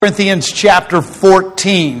Corinthians chapter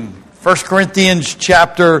 14. 1 Corinthians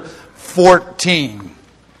chapter 14.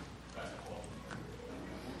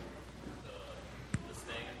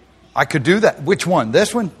 I could do that. Which one?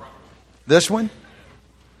 This one? This one?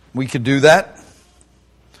 We could do that.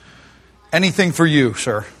 Anything for you,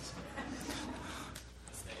 sir.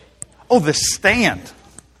 Oh, the stand.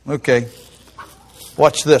 Okay.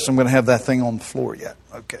 Watch this. I'm going to have that thing on the floor yet.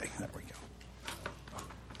 Okay, there we go.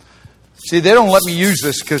 See, they don't let me use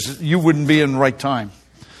this because you wouldn't be in the right time.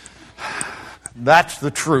 That's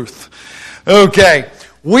the truth. Okay.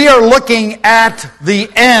 We are looking at the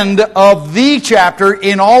end of the chapter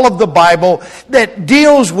in all of the Bible that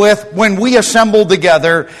deals with when we assemble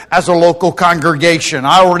together as a local congregation.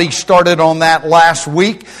 I already started on that last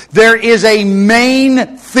week. There is a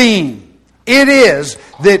main theme. It is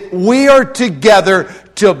that we are together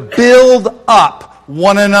to build up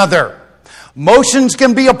one another. Motions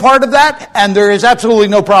can be a part of that, and there is absolutely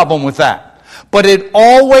no problem with that. But it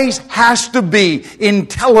always has to be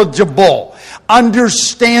intelligible,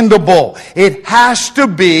 understandable. It has to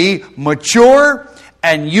be mature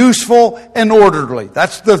and useful and orderly.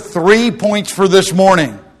 That's the 3 points for this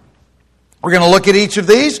morning. We're going to look at each of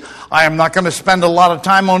these. I am not going to spend a lot of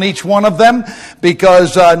time on each one of them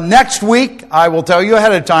because next week, I will tell you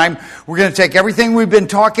ahead of time, we're going to take everything we've been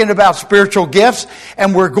talking about spiritual gifts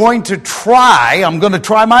and I'm going to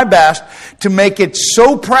try my best to make it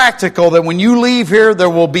so practical that when you leave here, there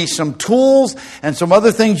will be some tools and some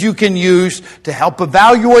other things you can use to help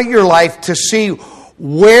evaluate your life to see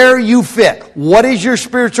where you fit, what is your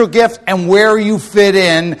spiritual gift, and where you fit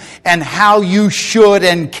in, and how you should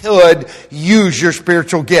and could use your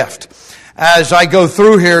spiritual gift. As I go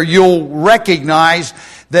through here, you'll recognize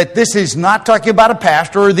that this is not talking about a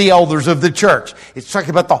pastor or the elders of the church. It's talking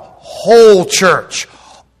about the whole church,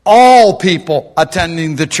 all people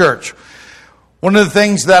attending the church. One of the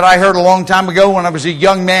things that I heard a long time ago when I was a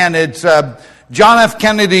young man, it's John F.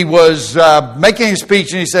 Kennedy was making a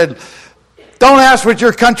speech, and he said, "Don't ask what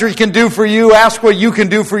your country can do for you, ask what you can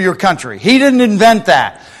do for your country." He didn't invent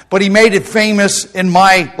that, but he made it famous in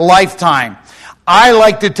my lifetime. I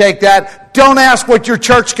like to take that, don't ask what your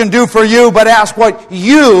church can do for you, but ask what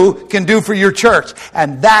you can do for your church.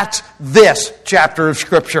 And that's this chapter of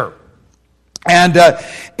Scripture. And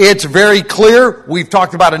it's very clear. We've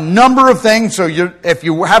talked about a number of things, so if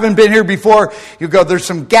you haven't been here before, you go, there's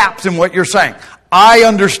some gaps in what you're saying. I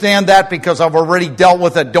understand that because I've already dealt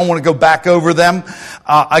with it. Don't want to go back over them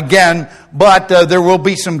again. But there will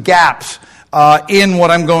be some gaps in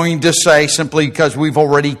what I'm going to say simply because we've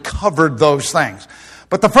already covered those things.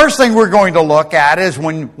 But the first thing we're going to look at is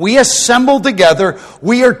when we assemble together,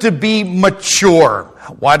 we are to be mature.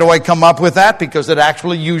 Why do I come up with that? Because it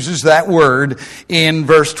actually uses that word in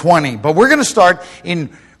verse 20. But we're going to start in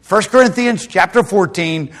 1 Corinthians chapter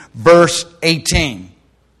 14, verse 18.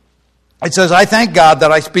 It says, "I thank God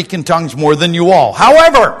that I speak in tongues more than you all.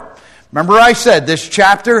 However," remember I said this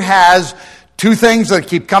chapter has two things that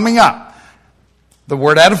keep coming up. The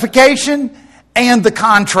word edification and the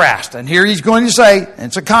contrast. And here he's going to say,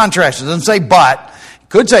 it's a contrast. It doesn't say but. It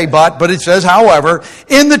could say but it says, "However,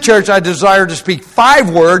 in the church I desire to speak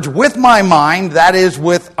 5 words with my mind," that is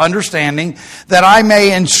with understanding, "that I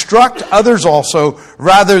may instruct others also,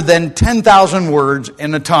 rather than 10,000 words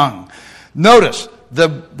in a tongue." Notice,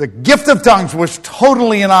 the gift of tongues was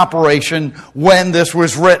totally in operation when this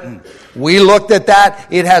was written. We looked at that.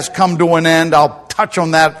 It has come to an end. I'll touch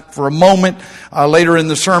on that for a moment later in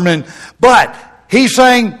the sermon. But he's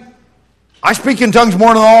saying, I speak in tongues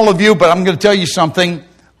more than all of you, but I'm going to tell you something.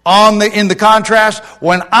 In the contrast,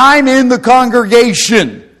 when I'm in the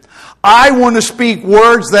congregation, I want to speak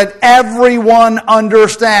words that everyone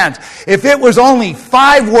understands. If it was only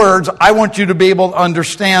 5 words, I want you to be able to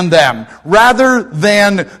understand them, rather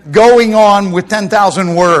than going on with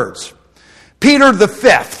 10,000 words. Peter the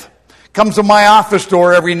Fifth comes to my office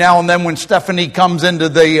door every now and then when Stephanie comes into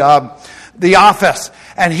the office.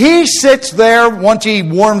 And he sits there, once he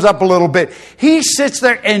warms up a little bit, he sits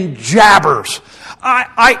there and jabbers.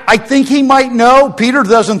 I think he might know. Peter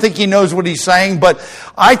doesn't think he knows what he's saying, but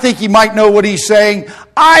I think he might know what he's saying.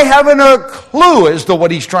 I haven't a clue as to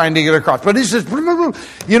what he's trying to get across. But he says,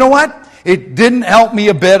 you know what? It didn't help me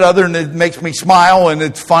a bit other than it makes me smile and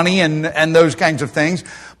it's funny and those kinds of things.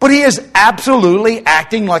 But he is absolutely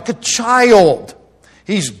acting like a child.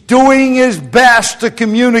 He's doing his best to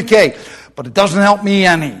communicate, but it doesn't help me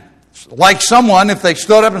any. Like someone, if they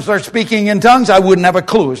stood up and started speaking in tongues, I wouldn't have a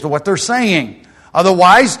clue as to what they're saying.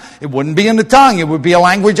 Otherwise, it wouldn't be in the tongue. It would be a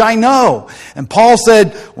language I know. And Paul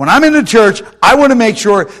said, when I'm in the church, I want to make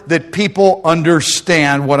sure that people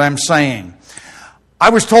understand what I'm saying. I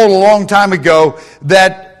was told a long time ago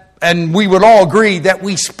that and we would all agree that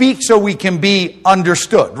we speak so we can be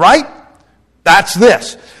understood, right? That's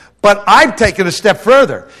this. But I've taken a step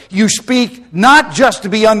further. You speak not just to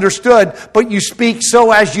be understood, but you speak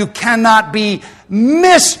so as you cannot be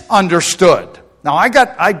misunderstood. Now, I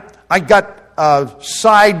got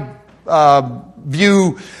side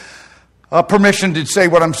view permission to say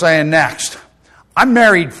what I'm saying next. I'm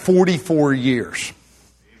married 44 years.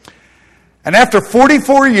 And after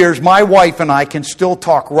 44 years, my wife and I can still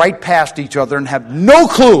talk right past each other and have no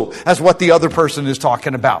clue as what the other person is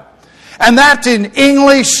talking about. And that's in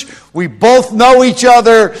English. We both know each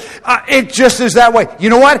other. It just is that way. You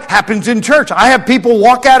know what? Happens in church. I have people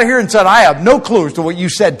walk out of here and said, I have no clue as to what you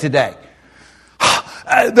said today.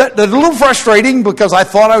 That's a little frustrating because I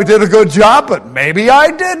thought I did a good job, but maybe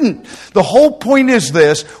I didn't. The whole point is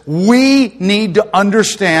this. We need to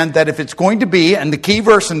understand that if it's going to be, and the key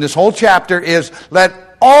verse in this whole chapter is,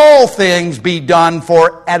 let all things be done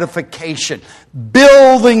for edification,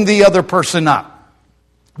 building the other person up.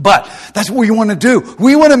 But that's what we want to do.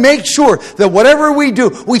 We want to make sure that whatever we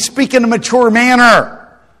do, we speak in a mature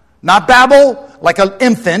manner. Not babble like an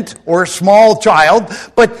infant or a small child,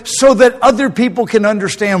 but so that other people can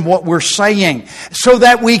understand what we're saying. So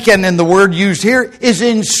that we can, and the word used here is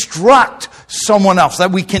instruct someone else,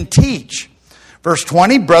 that we can teach. Verse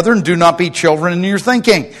 20, brethren, do not be children in your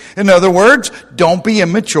thinking. In other words, don't be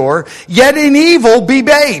immature, yet in evil be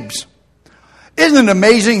babes. Isn't it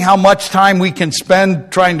amazing how much time we can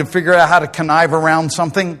spend trying to figure out how to connive around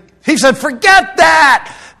something? He said, forget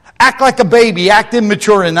that. Act like a baby. Act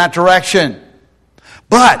immature in that direction.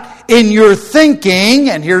 But in your thinking,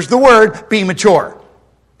 and here's the word, be mature.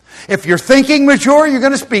 If you're thinking mature, you're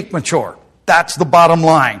going to speak mature. That's the bottom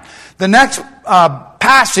line. The next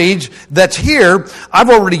passage that's here, I've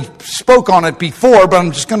already spoke on it before, but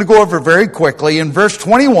I'm just going to go over it very quickly. In verse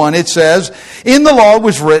 21, it says, in the law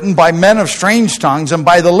was written, by men of strange tongues, and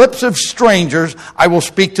by the lips of strangers I will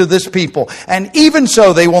speak to this people. And even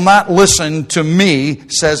so they will not listen to me,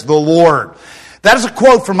 says the Lord. That is a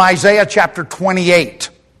quote from Isaiah chapter 28.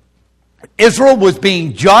 Israel was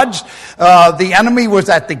being judged. The enemy was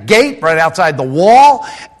at the gate, right outside the wall.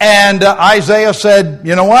 And Isaiah said,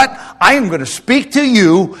 you know what? I am going to speak to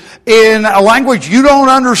you in a language you don't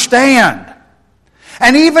understand.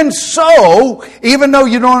 And even so, even though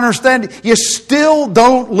you don't understand, you still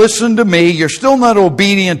don't listen to me. You're still not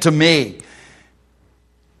obedient to me.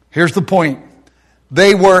 Here's the point.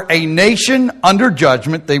 They were a nation under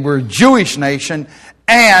judgment. They were a Jewish nation.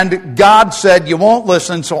 And God said, you won't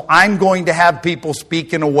listen, so I'm going to have people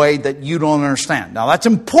speak in a way that you don't understand. Now that's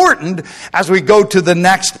important as we go to the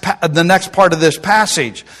next part of this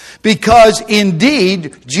passage. Because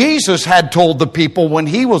indeed, Jesus had told the people when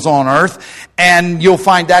he was on earth, and you'll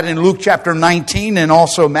find that in Luke chapter 19 and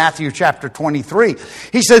also Matthew chapter 23.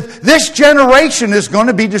 He said, this generation is going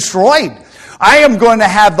to be destroyed. I am going to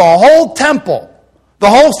have the whole temple, the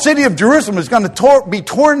whole city of Jerusalem is going to be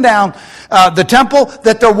torn down, the temple,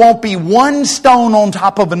 that there won't be one stone on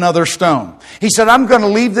top of another stone. He said, I'm going to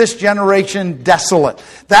leave this generation desolate.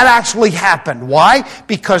 That actually happened. Why?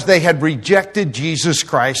 Because they had rejected Jesus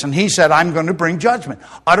Christ. And he said, I'm going to bring judgment.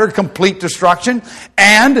 Utter, complete destruction.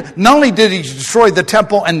 And not only did he destroy the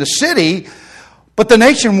temple and the city, but the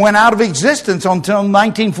nation went out of existence until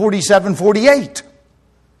 1947-48.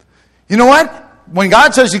 You know what? When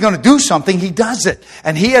God says he's going to do something, he does it.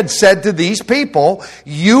 And he had said to these people,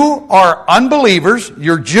 you are unbelievers,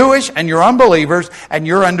 you're Jewish and you're unbelievers, and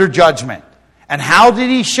you're under judgment. And how did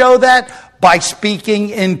he show that? By speaking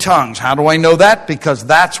in tongues. How do I know that? Because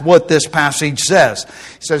that's what this passage says.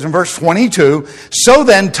 It says in verse 22, so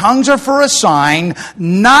then tongues are for a sign,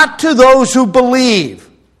 not to those who believe.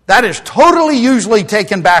 That is totally usually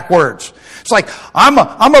taken backwards. It's like, I'm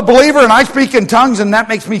a believer and I speak in tongues and that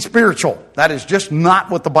makes me spiritual. That is just not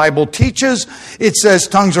what the Bible teaches. It says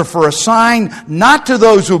tongues are for a sign, not to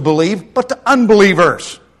those who believe, but to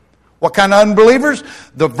unbelievers. What kind of unbelievers?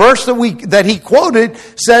 The verse that he quoted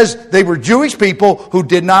says they were Jewish people who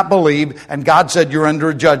did not believe, and God said you're under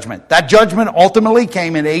a judgment. That judgment ultimately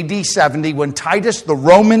came in AD 70 when Titus, the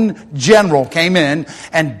Roman general, came in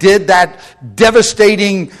and did that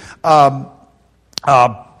devastating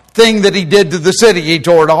thing that he did to the city. He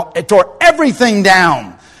tore everything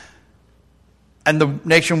down. And the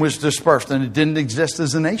nation was dispersed, and it didn't exist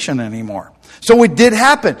as a nation anymore. So it did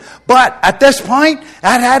happen. But at this point,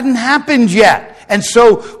 that hadn't happened yet. And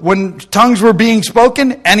so when tongues were being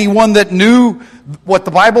spoken, anyone that knew what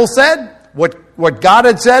the Bible said, what God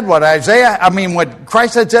had said, what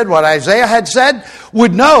Christ had said, what Isaiah had said,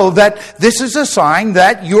 would know that this is a sign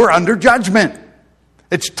that you're under judgment.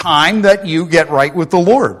 It's time that you get right with the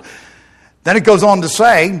Lord. Then it goes on to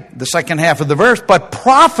say, the second half of the verse, but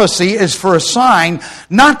prophecy is for a sign,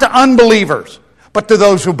 not to unbelievers, but to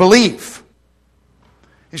those who believe.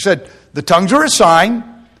 He said, the tongues are a sign.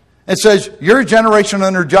 It says, you're a generation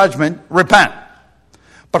under judgment, repent.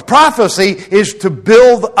 But prophecy is to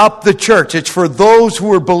build up the church. It's for those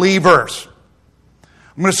who are believers.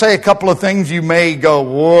 I'm going to say a couple of things. You may go,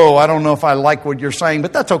 whoa, I don't know if I like what you're saying,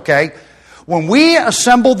 but that's okay. When we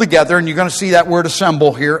assemble together, and you're going to see that word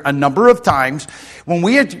assemble here a number of times, when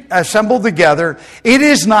we assemble together, it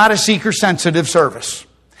is not a seeker-sensitive service.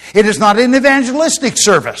 It is not an evangelistic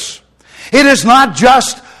service. It is not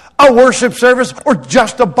just a worship service or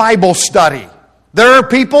just a Bible study. There are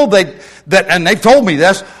people that and they've told me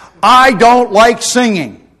this, I don't like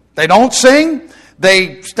singing. They don't sing.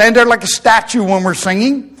 They stand there like a statue when we're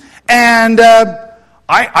singing. And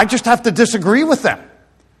I just have to disagree with them.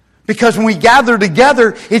 Because when we gather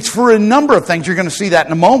together, it's for a number of things. You're going to see that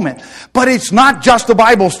in a moment. But it's not just a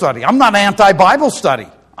Bible study. I'm not anti-Bible study.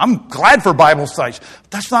 I'm glad for Bible studies.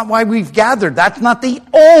 That's not why we've gathered. That's not the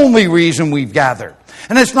only reason we've gathered.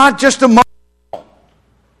 And it's not just emotional.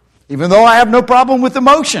 Even though I have no problem with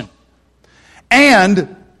emotion.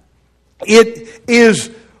 And it is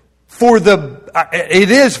for the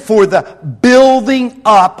building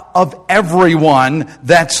up of everyone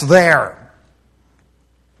that's there.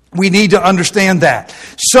 We need to understand that.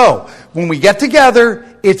 So, when we get together,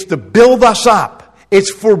 it's to build us up.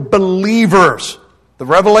 It's for believers. The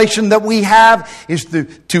revelation that we have is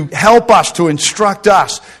to help us, to instruct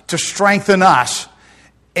us, to strengthen us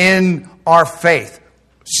in our faith,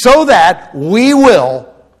 so that we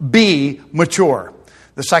will be mature.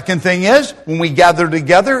 The second thing is, when we gather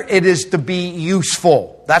together, it is to be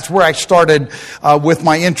useful. That's where I started with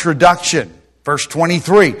my introduction. Verse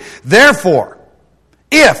 23. Therefore,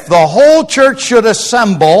 if the whole church should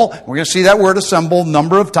assemble, we're going to see that word assemble a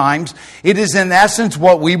number of times. It is in essence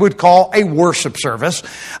what we would call a worship service.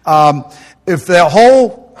 If the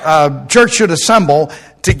whole church should assemble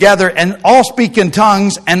together and all speak in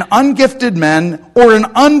tongues, an ungifted man or an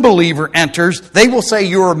unbeliever enters, they will say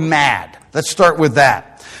you're mad. Let's start with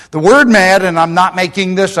that. The word mad, and I'm not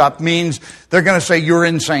making this up, means they're going to say you're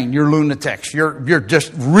insane, you're lunatics, you're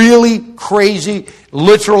just really crazy,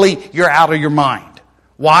 literally you're out of your mind.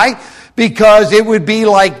 Why? Because it would be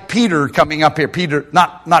like Peter coming up here. Peter,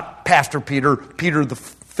 not Pastor Peter, Peter the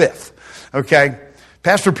fifth. Okay?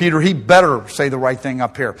 Pastor Peter, he better say the right thing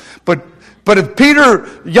up here. But if Peter,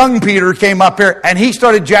 young Peter, came up here and he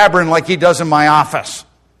started jabbering like he does in my office,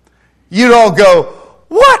 you'd all go,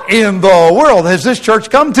 what in the world has this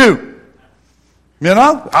church come to? You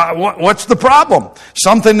know, what's the problem?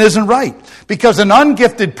 Something isn't right. Because an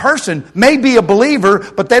ungifted person may be a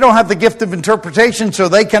believer, but they don't have the gift of interpretation, so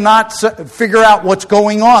they cannot figure out what's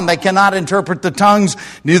going on. They cannot interpret the tongues,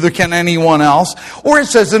 neither can anyone else. Or it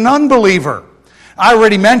says an unbeliever. I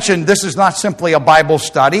already mentioned this is not simply a Bible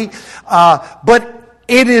study, but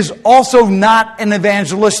it is also not an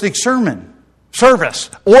evangelistic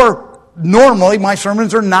service, or normally, my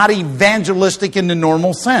sermons are not evangelistic in the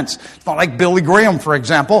normal sense. It's not like Billy Graham, for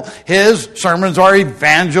example. His sermons are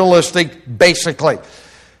evangelistic, basically.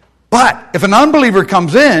 But if an unbeliever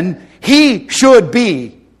comes in, he should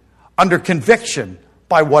be under conviction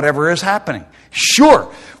by whatever is happening.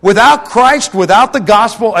 Sure, without Christ, without the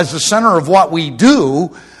gospel as the center of what we do,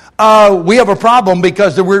 we have a problem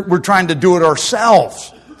because we're trying to do it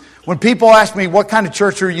ourselves. When people ask me, what kind of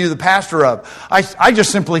church are you the pastor of? I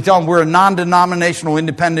just simply tell them we're a non-denominational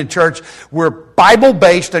independent church. We're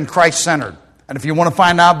Bible-based and Christ-centered. And if you want to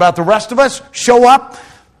find out about the rest of us, show up,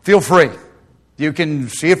 feel free. You can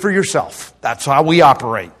see it for yourself. That's how we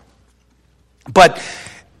operate. But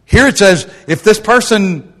here it says, if this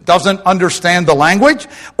person doesn't understand the language,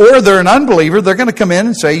 or they're an unbeliever, they're going to come in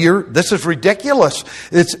and say, this is ridiculous.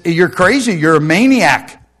 You're crazy. You're a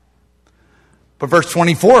maniac. But verse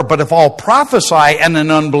 24, but if all prophesy and an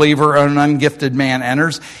unbeliever or an ungifted man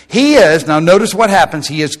enters, he is, now notice what happens,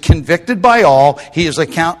 he is convicted by all, he is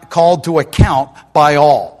called to account by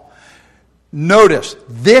all. Notice,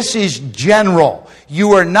 this is general.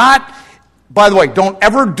 You are not, by the way, don't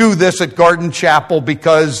ever do this at Garden Chapel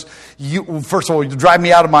because, first of all, you drive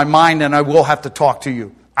me out of my mind and I will have to talk to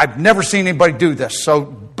you. I've never seen anybody do this,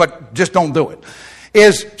 but just don't do it.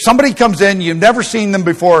 Is somebody comes in, you've never seen them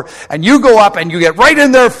before, and you go up and you get right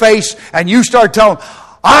in their face and you start telling them,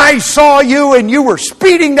 I saw you and you were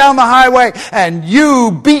speeding down the highway and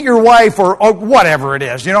you beat your wife or whatever it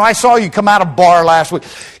is. You know, I saw you come out of bar last week.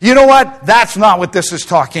 You know what? That's not what this is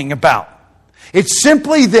talking about. It's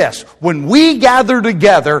simply this. When we gather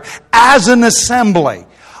together as an assembly,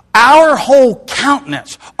 our whole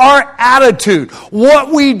countenance, our attitude,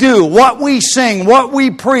 what we do, what we sing, what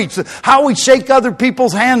we preach, how we shake other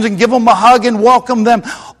people's hands and give them a hug and welcome them,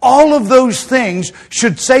 all of those things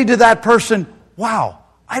should say to that person, wow,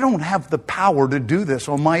 I don't have the power to do this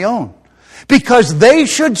on my own. Because they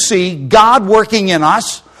should see God working in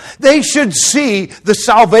us. They should see the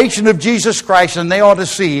salvation of Jesus Christ, and they ought to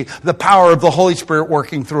see the power of the Holy Spirit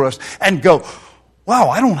working through us and go, wow,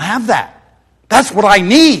 I don't have that. That's what I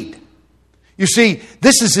need. You see,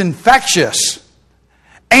 this is infectious,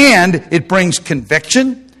 and it brings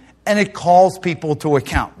conviction, and it calls people to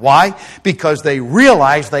account. Why? Because they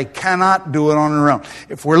realize they cannot do it on their own.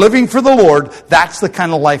 If we're living for the Lord, that's the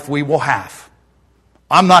kind of life we will have.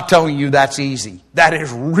 I'm not telling you that's easy. That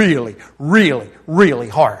is really, really, really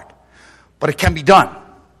hard. But it can be done.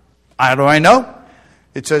 How do I know?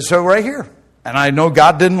 It says so right here. And I know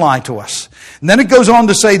God didn't lie to us. And then it goes on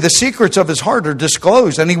to say the secrets of his heart are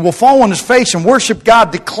disclosed, and he will fall on his face and worship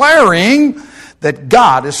God, declaring that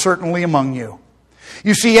God is certainly among you.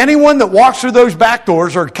 You see, anyone that walks through those back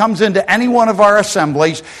doors or comes into any one of our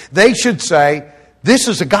assemblies, they should say, this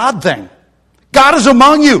is a God thing. God is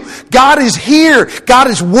among you. God is here. God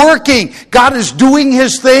is working. God is doing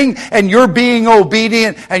his thing, and you're being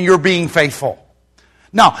obedient and you're being faithful.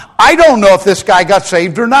 Now, I don't know if this guy got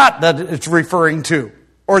saved or not that it's referring to,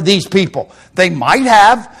 or these people. They might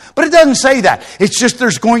have, but it doesn't say that. It's just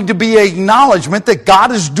there's going to be an acknowledgement that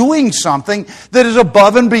God is doing something that is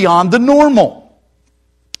above and beyond the normal.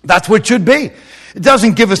 That's what it should be. It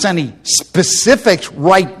doesn't give us any specifics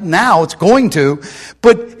right now. It's going to,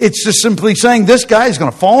 but it's just simply saying this guy is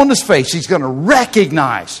going to fall on his face. He's going to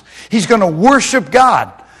recognize. He's going to worship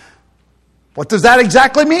God. What does that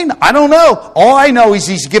exactly mean? I don't know. All I know is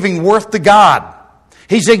he's giving worth to God.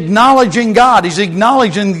 He's acknowledging God. He's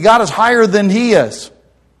acknowledging that God is higher than he is.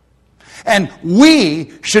 And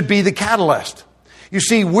we should be the catalyst. You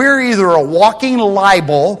see, we're either a walking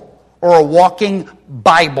Bible or a walking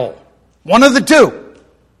Bible. One of the two.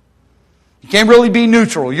 You can't really be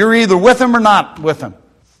neutral. You're either with him or not with him.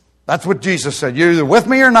 That's what Jesus said. You're either with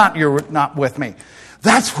me or not, you're not with me.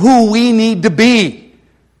 That's who we need to be.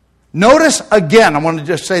 Notice again, I want to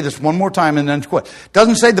just say this one more time and then quit. It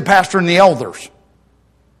doesn't say the pastor and the elders.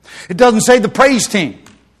 It doesn't say the praise team.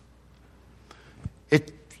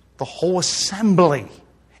 It's the whole assembly.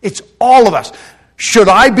 It's all of us. Should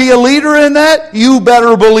I be a leader in that? You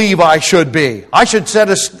better believe I should be. I should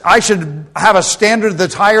have a standard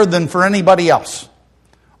that's higher than for anybody else.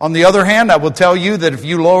 On the other hand, I will tell you that if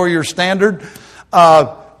you lower your standard,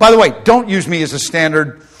 by the way, don't use me as a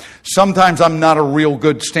standard. Sometimes I'm not a real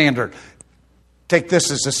good standard. Take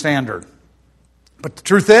this as a standard. But the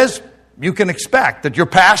truth is, you can expect that your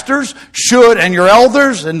pastors should, and your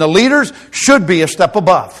elders and the leaders should be a step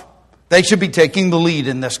above. They should be taking the lead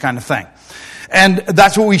in this kind of thing. And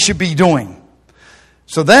that's what we should be doing.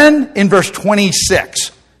 So then, in verse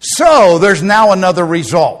 26, so there's now another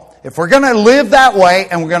result. If we're going to live that way,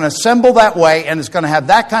 and we're going to assemble that way, and it's going to have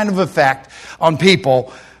that kind of effect on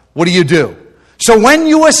people, what do? So when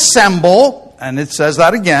you assemble, and it says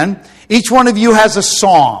that again, each one of you has a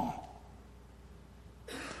psalm.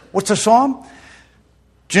 What's a psalm?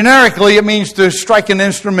 Generically, it means to strike an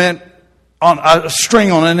instrument on a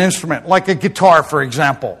string on an instrument, like a guitar, for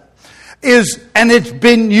example. And it's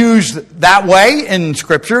been used that way in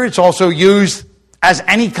Scripture. It's also used as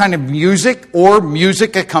any kind of music or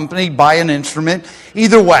music accompanied by an instrument.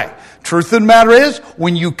 Either way, truth of the matter is,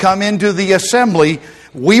 when you come into the assembly,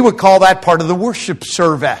 we would call that part of the worship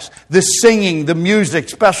service. The singing, the music,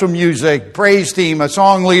 special music, praise team, a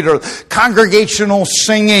song leader, congregational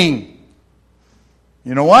singing.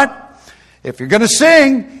 You know what? If you're going to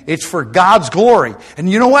sing, it's for God's glory. And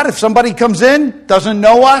you know what? If somebody comes in, doesn't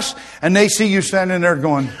know us, and they see you standing there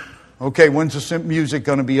going, okay, when's the music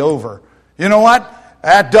going to be over? You know what?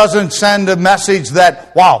 That doesn't send a message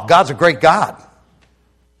that, wow, God's a great God.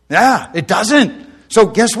 Yeah, it doesn't. So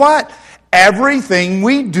guess what? Everything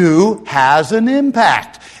we do has an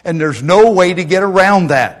impact, and there's no way to get around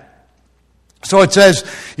that. So it says,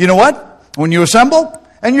 you know what? When you assemble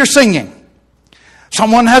and you're singing,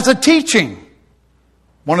 someone has a teaching.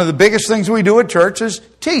 One of the biggest things we do at church is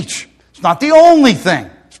teach. It's not the only thing.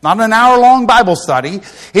 It's not an hour-long Bible study.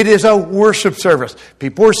 It is a worship service.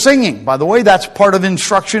 People are singing. By the way, that's part of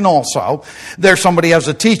instruction also. There somebody has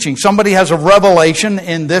a teaching. Somebody has a revelation.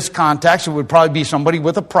 In this context, it would probably be somebody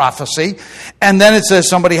with a prophecy. And then it says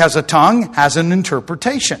somebody has a tongue, has an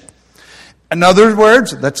interpretation. In other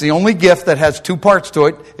words, that's the only gift that has two parts to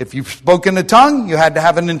it. If you've spoken a tongue, you had to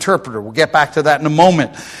have an interpreter. We'll get back to that in a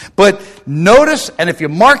moment. But notice, and if you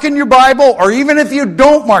mark in your Bible, or even if you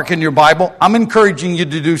don't mark in your Bible, I'm encouraging you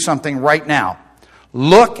to do something right now.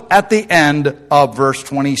 Look at the end of verse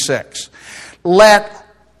 26. Let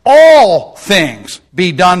all things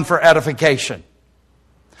be done for edification,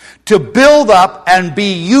 to build up and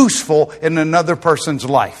be useful in another person's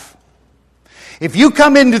life. If you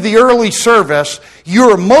come into the early service,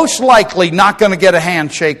 you're most likely not going to get a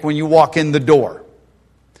handshake when you walk in the door.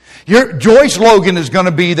 Joyce Logan is going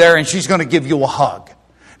to be there and she's going to give you a hug.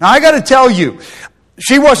 Now I got to tell you,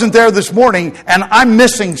 she wasn't there this morning and I'm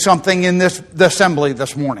missing something in the assembly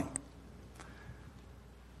this morning.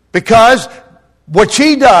 Because what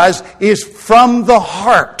she does is from the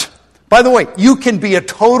heart. By the way, you can be a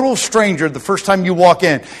total stranger the first time you walk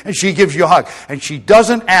in and she gives you a hug. And she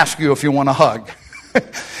doesn't ask you if you want a hug.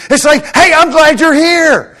 It's like, hey, I'm glad you're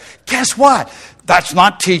here. Guess what? That's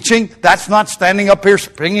not teaching. That's not standing up here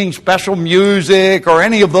singing special music or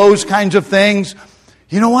any of those kinds of things.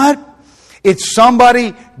 You know what? It's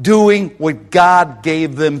somebody doing what God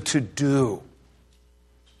gave them to do.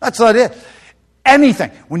 That's not it. Anything.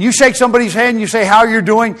 When you shake somebody's hand and you say how you're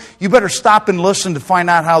doing, you better stop and listen to find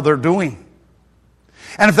out how they're doing.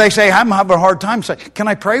 And if they say, I'm having a hard time, say, can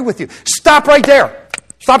I pray with you? Stop right there.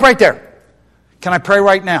 Stop right there. Can I pray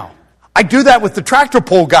right now? I do that with the tractor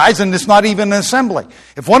pull guys, and it's not even an assembly.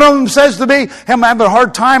 If one of them says to me, hey, I'm having a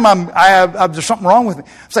hard time, there's something wrong with me.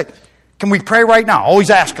 I say, can we pray right now? Always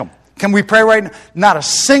ask them. Can we pray right now? Not a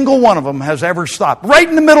single one of them has ever stopped. Right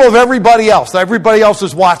in the middle of everybody else. Everybody else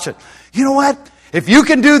is watching. You know what? If you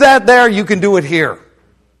can do that there, you can do it here.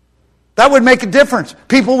 That would make a difference.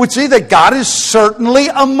 People would see that God is certainly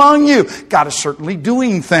among you. God is certainly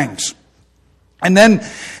doing things. And then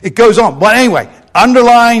it goes on. But anyway,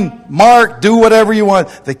 underline, mark, do whatever you want.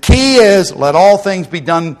 The key is let all things be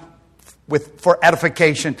done for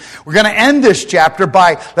edification. We're going to end this chapter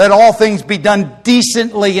by let all things be done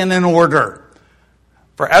decently and in order.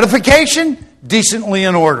 For edification, decently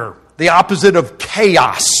in order. The opposite of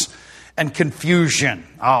chaos and confusion.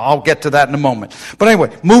 I'll get to that in a moment. But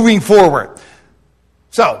anyway, moving forward.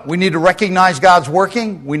 So, we need to recognize God's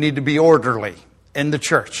working. We need to be orderly in the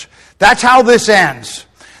church. That's how this ends.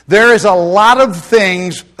 There are a lot of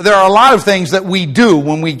things that we do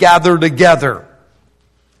when we gather together.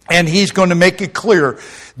 And he's going to make it clear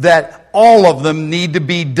that all of them need to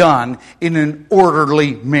be done in an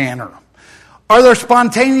orderly manner. Are there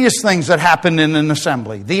spontaneous things that happen in an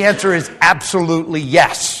assembly? The answer is absolutely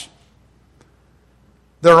yes.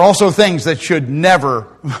 There are also things that should never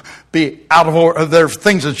be out of order. There are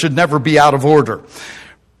things that should never be out of order.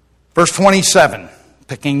 Verse 27,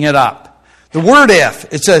 picking it up. The word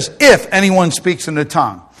if, it says, if anyone speaks in a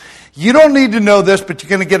tongue. You don't need to know this, but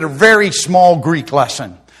you're going to get a very small Greek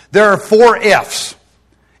lesson. There are 4 ifs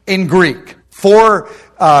in Greek. 4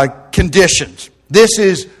 conditions. This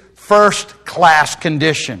is first class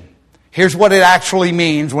condition. Here's what it actually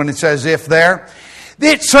means when it says if there.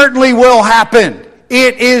 It certainly will happen.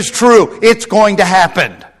 It is true. It's going to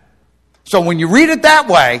happen. So when you read it that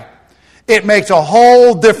way, it makes a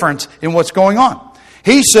whole difference in what's going on.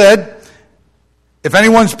 He said, if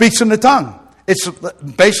anyone speaks in a tongue, it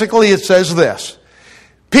says this.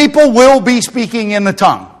 People will be speaking in a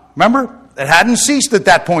tongue. Remember? It hadn't ceased at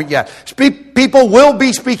that point yet. People will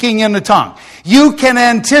be speaking in a tongue. You can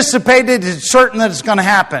anticipate it. It's certain that it's going to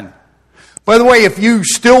happen. By the way, if you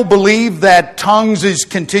still believe that tongues is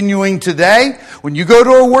continuing today, when you go to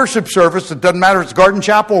a worship service, it doesn't matter if it's Garden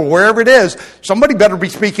Chapel or wherever it is, somebody better be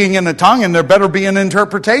speaking in a tongue and there better be an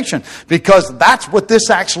interpretation, because that's what this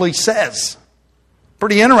actually says.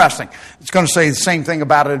 Pretty interesting. It's going to say the same thing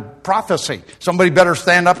about a prophecy. Somebody better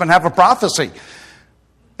stand up and have a prophecy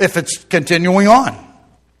if it's continuing on.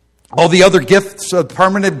 All the other gifts,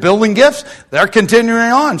 permanent building gifts, they're continuing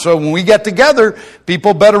on. So when we get together,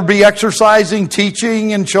 people better be exercising,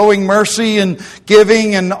 teaching, and showing mercy and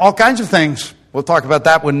giving and all kinds of things. We'll talk about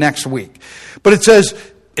that one next week. But it says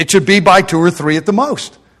it should be by 2 or 3 at the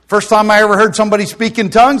most. First time I ever heard somebody speak in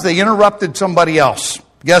tongues, they interrupted somebody else.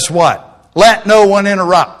 Guess what? Let no one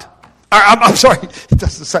interrupt. I'm sorry, it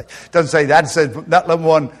doesn't say that. It says not let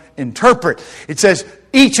one interpret. It says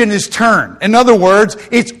each in his turn. In other words,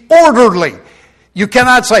 it's orderly. You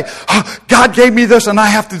cannot say, oh, God gave me this and I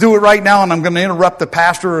have to do it right now and I'm going to interrupt the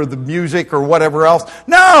pastor or the music or whatever else.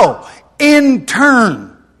 No, in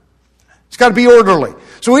turn. It's got to be orderly.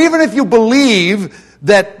 So even if you believe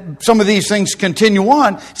that some of these things continue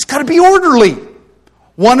on, it's got to be orderly.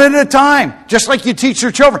 One at a time. Just like you teach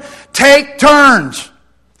your children. Take turns.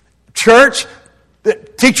 Church,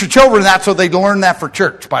 Teach your children that so they learn that for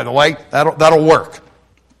church, by the way. That'll work.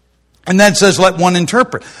 And then it says, let one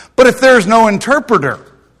interpret. But if there's no interpreter,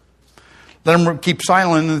 let them keep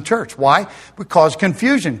silent in the church. Why? We cause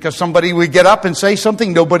confusion. Because somebody would get up and say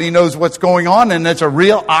something, nobody knows what's going on, and it's a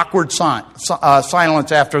real awkward silence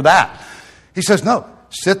after that. He says, no,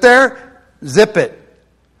 sit there, zip it.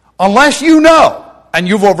 Unless you know, and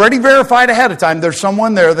you've already verified ahead of time, there's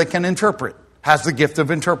someone there that can interpret, has the gift of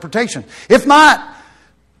interpretation. If not,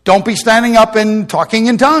 don't be standing up and talking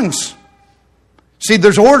in tongues. See,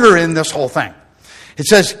 there's order in this whole thing. It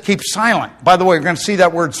says, keep silent. By the way, we're going to see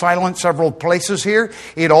that word silent several places here.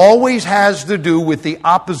 It always has to do with the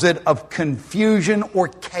opposite of confusion or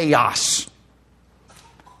chaos.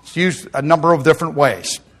 It's used a number of different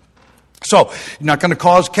ways. So, you're not going to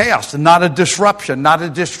cause chaos, not a disruption, not a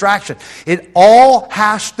distraction. It all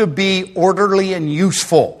has to be orderly and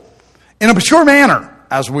useful in a mature manner,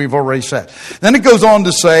 as we've already said. Then it goes on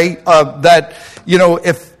to say that,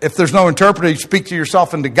 if there's no interpreter, you speak to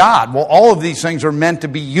yourself and to God. Well, all of these things are meant to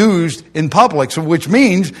be used in public, so which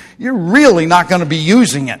means you're really not going to be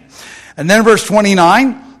using it. And then verse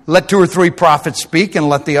 29, let 2 or 3 prophets speak and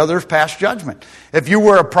let the others pass judgment. If you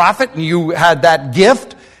were a prophet and you had that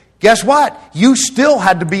gift, guess what? You still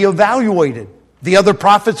had to be evaluated. The other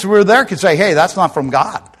prophets who were there could say, hey, that's not from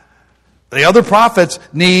God. The other prophets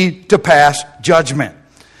need to pass judgment.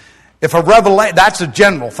 If a revelation, that's a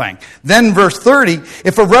general thing. Then verse 30,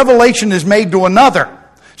 if a revelation is made to another,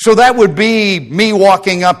 so that would be me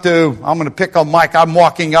walking up to, I'm going to pick on Mike, I'm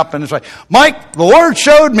walking up and it's like, Mike, the Lord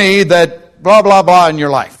showed me that blah, blah, blah in your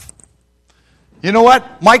life. You know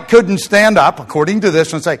what? Mike couldn't stand up, according to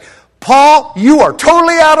this, and say, Paul, you are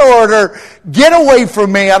totally out of order. Get away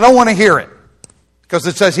from me. I don't want to hear it. Because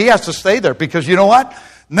it says he has to stay there. Because you know what?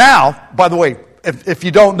 Now, by the way, if you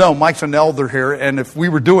don't know, Mike's an elder here, and if we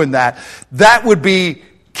were doing that, that would be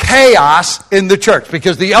chaos in the church,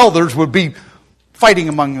 because the elders would be fighting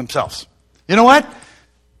among themselves. You know what?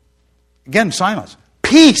 Again, silence.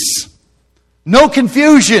 Peace. No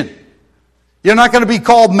confusion. You're not going to be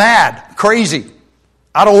called mad, crazy,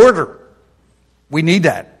 out of order. We need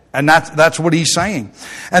that. And that's what he's saying.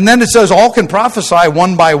 And then it says, all can prophesy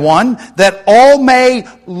one by one, that all may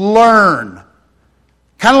learn.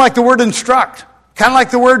 Kind of like the word instruct. Kind of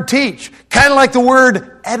like the word teach. Kind of like the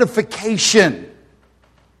word edification.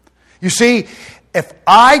 You see, if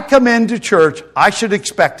I come into church, I should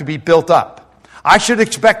expect to be built up. I should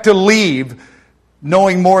expect to leave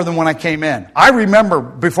knowing more than when I came in. I remember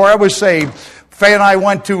before I was saved, Faye and I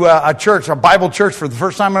went to a church, a Bible church for the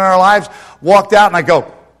first time in our lives, walked out and I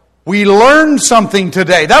go, we learned something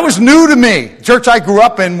today. That was new to me. The church I grew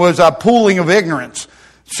up in was a pooling of ignorance.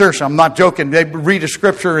 Seriously, I'm not joking. They read a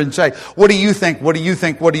scripture and say, what do you think? What do you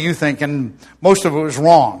think? What do you think? And most of it was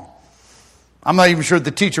wrong. I'm not even sure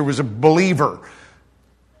the teacher was a believer.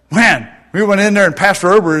 Man, we went in there and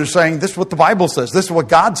Pastor Ober is saying, this is what the Bible says. This is what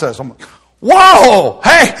God says. I'm like, whoa!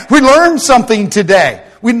 Hey, we learned something today.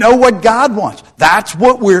 We know what God wants. That's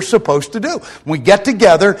what we're supposed to do. When we get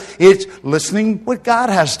together, it's listening what God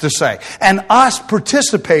has to say. And us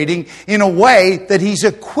participating in a way that He's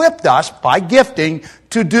equipped us by gifting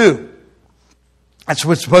to do. That's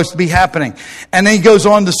what's supposed to be happening. And then he goes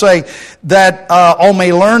on to say that all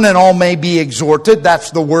may learn and all may be exhorted.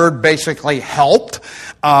 That's the word basically helped.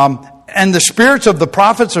 And the spirits of the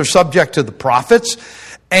prophets are subject to the prophets.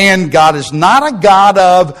 And God is not a God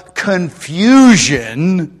of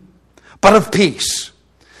confusion, but of peace.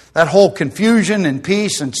 That whole confusion and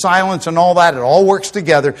peace and silence and all that, it all works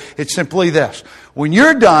together. It's simply this. When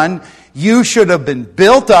you're done, you should have been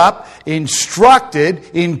built up, instructed,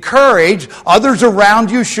 encouraged. Others around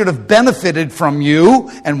you should have benefited from you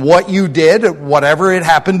and what you did, whatever it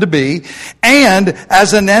happened to be. And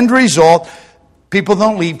as an end result, people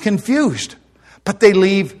don't leave confused, but they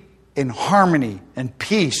leave in harmony and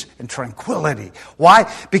peace and tranquility.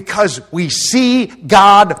 Why? Because we see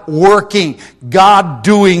God working, God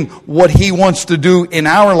doing what He wants to do in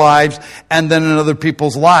our lives and then in other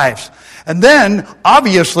people's lives. And then,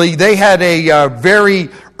 obviously, they had a very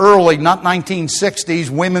early, not 1960s,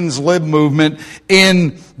 women's lib movement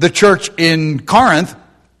in the church in Corinth.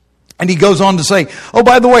 And he goes on to say, oh,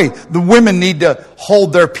 by the way, the women need to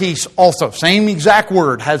hold their peace also. Same exact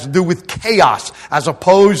word, has to do with chaos, as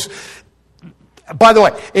opposed, by the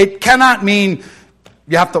way, it cannot mean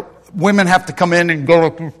women have to come in and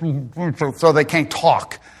go so they can't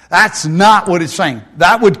talk. That's not what it's saying.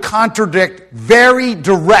 That would contradict very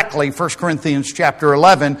directly 1 Corinthians chapter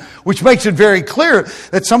 11, which makes it very clear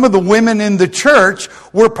that some of the women in the church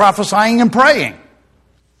were prophesying and praying.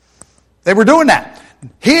 They were doing that.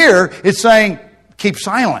 Here, it's saying, keep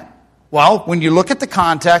silent. Well, when you look at the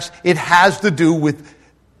context, it has to do with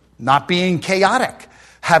not being chaotic,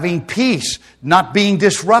 having peace, not being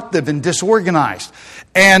disruptive and disorganized.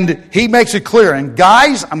 And he makes it clear. And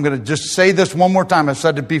guys, I'm going to just say this one more time. I've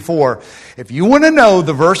said it before. If you want to know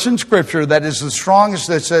the verse in Scripture that is the strongest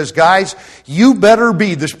that says, guys, you better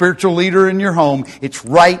be the spiritual leader in your home, it's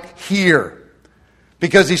right here.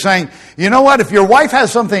 Because he's saying, you know what? If your wife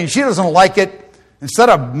has something and she doesn't like it, instead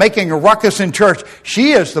of making a ruckus in church,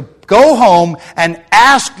 she is to go home and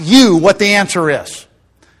ask you what the answer is.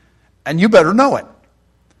 And you better know it.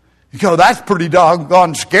 You go, that's pretty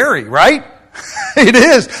doggone scary, right? It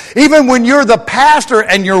is. Even when you're the pastor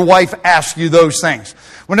and your wife asks you those things.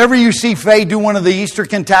 Whenever you see Faye do one of the Easter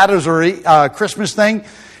cantatas or Christmas thing,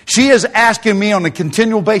 she is asking me on a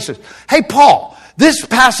continual basis, hey, Paul, this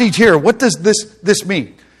passage here, what does this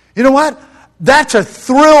mean? You know what? That's a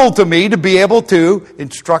thrill to me to be able to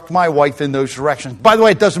instruct my wife in those directions. By the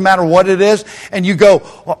way, it doesn't matter what it is. And you go,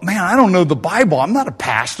 well, man, I don't know the Bible. I'm not a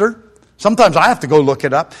pastor. Sometimes I have to go look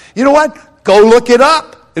it up. You know what? Go look it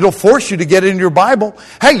up. It'll force you to get in your Bible.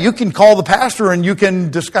 Hey, you can call the pastor and you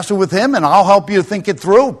can discuss it with him and I'll help you think it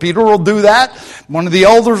through. Peter will do that. One of the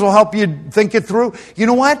elders will help you think it through. You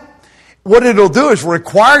know what? What it'll do is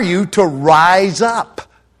require you to rise up.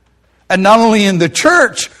 And not only in the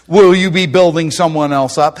church will you be building someone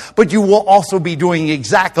else up, but you will also be doing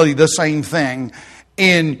exactly the same thing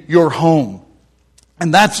in your home.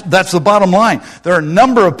 And that's the bottom line. There are a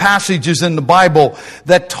number of passages in the Bible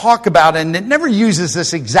that talk about, and it never uses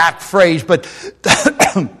this exact phrase, but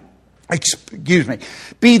excuse me,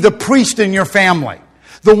 be the priest in your family,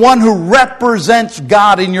 the one who represents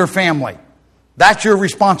God in your family. That's your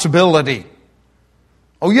responsibility.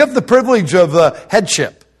 Oh, you have the privilege of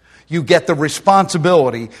headship. You get the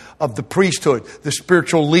responsibility of the priesthood, the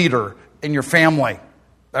spiritual leader in your family.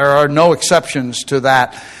 There are no exceptions to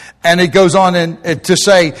that. And it goes on to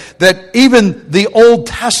say that even the Old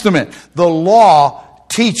Testament, the law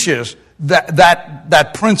teaches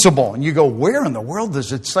that principle. And you go, where in the world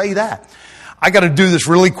does it say that? I got to do this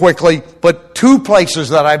really quickly, but two places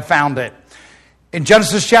that I've found it. In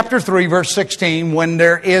Genesis chapter 3, verse 16, when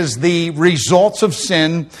there is the results of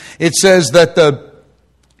sin, it says that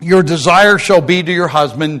your desire shall be to your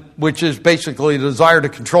husband, which is basically the desire to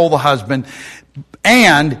control the husband,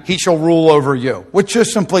 and he shall rule over you, which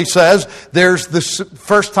just simply says there's the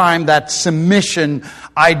first time that submission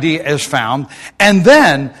idea is found. And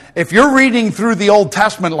then, if you're reading through the Old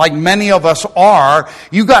Testament like many of us are,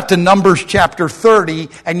 you got to Numbers chapter 30,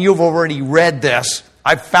 and you've already read this.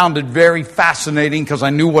 I found it very fascinating because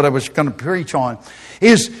I knew what I was going to preach on.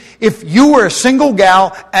 Is if you were a single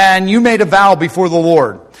gal and you made a vow before the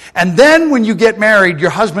Lord, and then when you get married, your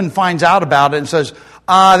husband finds out about it and says,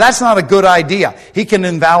 that's not a good idea. He can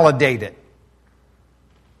invalidate it.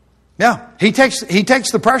 Yeah, he takes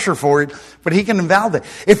the pressure for it, but he can invalidate it.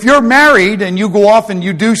 If you're married and you go off and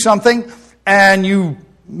you do something and you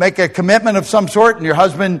make a commitment of some sort and your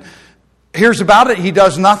husband hears about it, he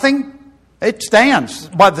does nothing, it stands.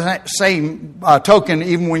 By the same token,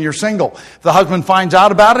 even when you're single. If the husband finds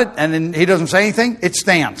out about it and then he doesn't say anything, it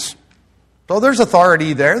stands. So there's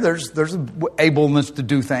authority there. There's ableness to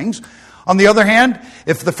do things. On the other hand,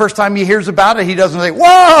 if the first time he hears about it, he doesn't say,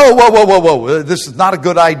 whoa, this is not a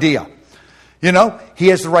good idea. You know, he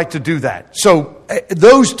has the right to do that. So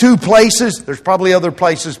those two places, there's probably other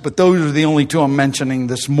places, but those are the only two I'm mentioning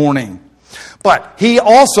this morning. But he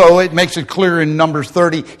also, it makes it clear in Numbers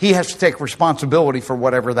 30, he has to take responsibility for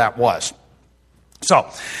whatever that was. So,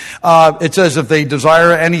 it says if they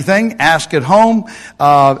desire anything, ask at home.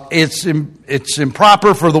 It's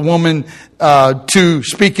improper for the woman to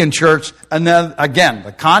speak in church. And then, again,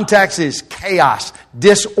 the context is chaos,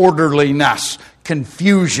 disorderliness,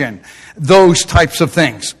 confusion, those types of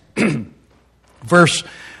things. Verse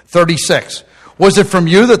 36. Was it from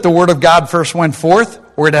you that the word of God first went forth?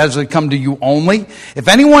 Or has it come to you only? If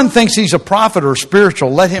anyone thinks he's a prophet or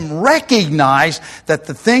spiritual, let him recognize that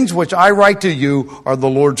the things which I write to you are the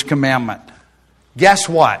Lord's commandment. Guess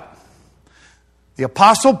what? The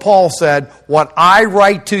Apostle Paul said, what I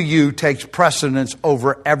write to you takes precedence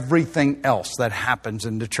over everything else that happens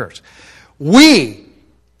in the church. We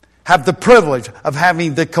have the privilege of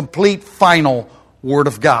having the complete final Word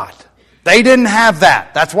of God. They didn't have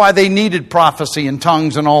that. That's why they needed prophecy and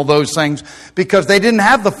tongues and all those things, because they didn't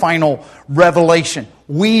have the final revelation.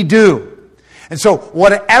 We do. And so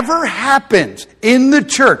whatever happens in the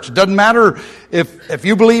church, doesn't matter if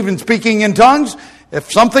you believe in speaking in tongues,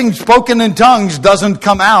 if something spoken in tongues doesn't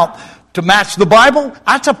come out to match the Bible,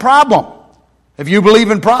 that's a problem. If you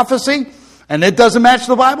believe in prophecy and it doesn't match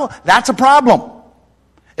the Bible, that's a problem.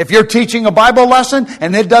 If you're teaching a Bible lesson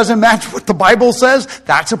and it doesn't match what the Bible says,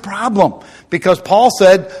 that's a problem. Because Paul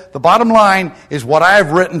said, the bottom line is what I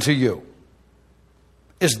have written to you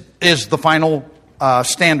is the final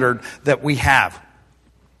standard that we have.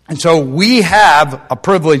 And so we have a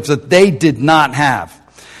privilege that they did not have.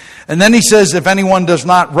 And then he says, if anyone does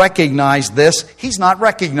not recognize this, he's not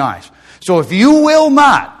recognized. So if you will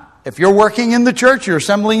not, if you're working in the church, you're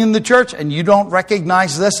assembling in the church, and you don't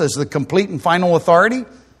recognize this as the complete and final authority,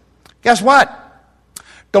 guess what?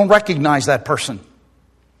 Don't recognize that person.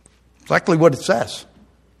 Exactly what it says.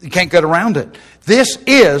 You can't get around it. This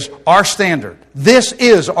is our standard. This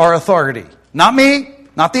is our authority. Not me,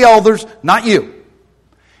 not the elders, not you.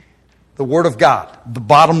 The Word of God. The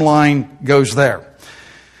bottom line goes there.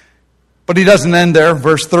 But he doesn't end there.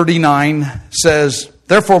 Verse 39 says,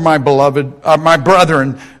 therefore, my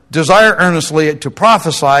brethren, desire earnestly to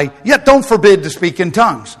prophesy, yet don't forbid to speak in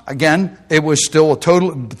tongues. Again, it was still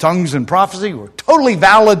tongues and prophecy were totally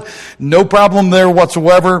valid. No problem there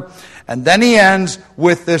whatsoever. And then he ends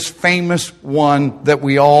with this famous one that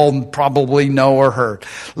we all probably know or heard.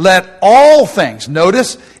 Let all things,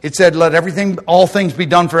 notice it said all things be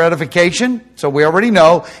done for edification. So we already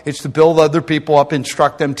know it's to build other people up,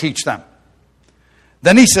 instruct them, teach them.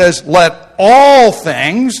 Then he says, let all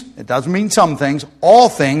things, it doesn't mean some things, all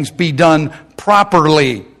things be done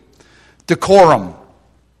properly, decorum,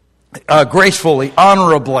 gracefully,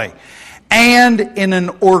 honorably, and in an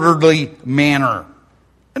orderly manner.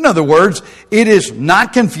 In other words, it is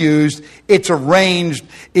not confused, it's arranged,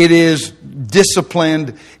 it is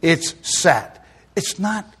disciplined, it's set. It's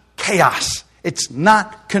not chaos. It's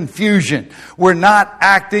not confusion. We're not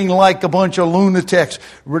acting like a bunch of lunatics.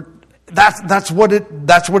 That's what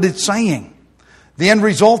it's saying. The end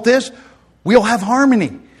result is we'll have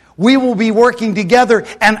harmony. We will be working together,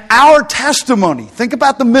 and our testimony, think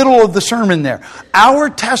about the middle of the sermon there. Our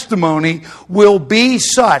testimony will be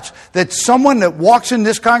such that someone that walks in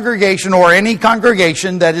this congregation or any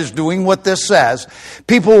congregation that is doing what this says,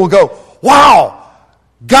 people will go, wow,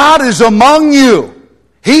 God is among you.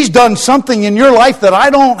 He's done something in your life that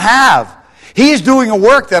I don't have. He's doing a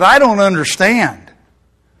work that I don't understand.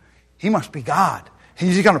 He must be God.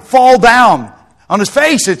 He's going to fall down on his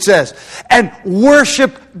face, it says, and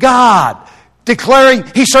worship God, declaring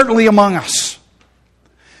He's certainly among us.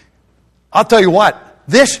 I'll tell you what,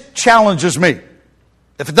 this challenges me.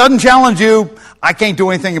 If it doesn't challenge you, I can't do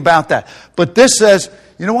anything about that. But this says,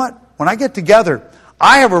 you know what? When I get together,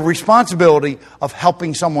 I have a responsibility of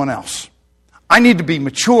helping someone else. I need to be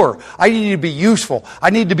mature. I need to be useful. I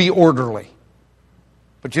need to be orderly.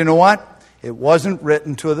 But you know what? It wasn't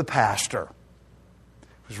written to the pastor.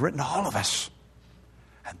 It was written to all of us.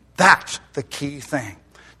 And that's the key thing.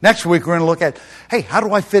 Next week we're going to look at, hey, how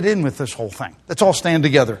do I fit in with this whole thing? Let's all stand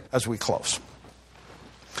together as we close.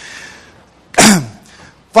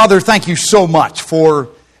 Father, thank you so much for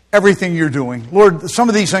everything you're doing. Lord, some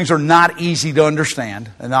of these things are not easy to understand,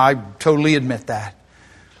 and I totally admit that.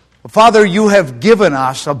 But Father, you have given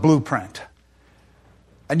us a blueprint.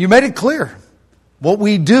 And you made it clear. What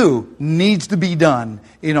we do needs to be done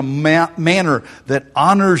in a manner that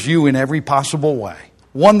honors you in every possible way.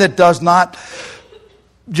 One that does not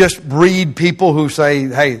just breed people who say,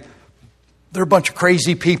 hey, they're a bunch of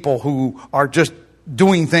crazy people who are just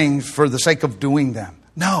doing things for the sake of doing them.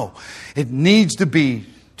 No, it needs to be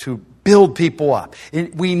to build people up.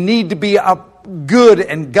 We need to be a good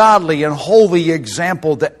and godly and holy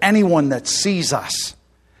example to anyone that sees us.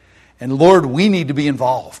 And Lord, we need to be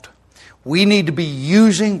involved. We need to be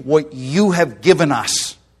using what you have given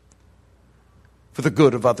us for the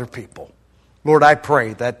good of other people. Lord, I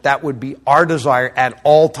pray that that would be our desire at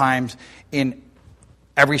all times in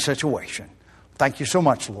every situation. Thank you so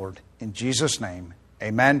much, Lord. In Jesus' name,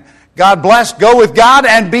 amen. God bless. Go with God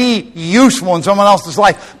and be useful in someone else's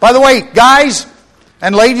life. By the way, guys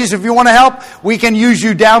and ladies, if you want to help, we can use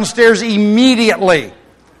you downstairs immediately.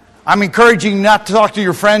 I'm encouraging you not to talk to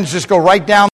your friends. Just go right down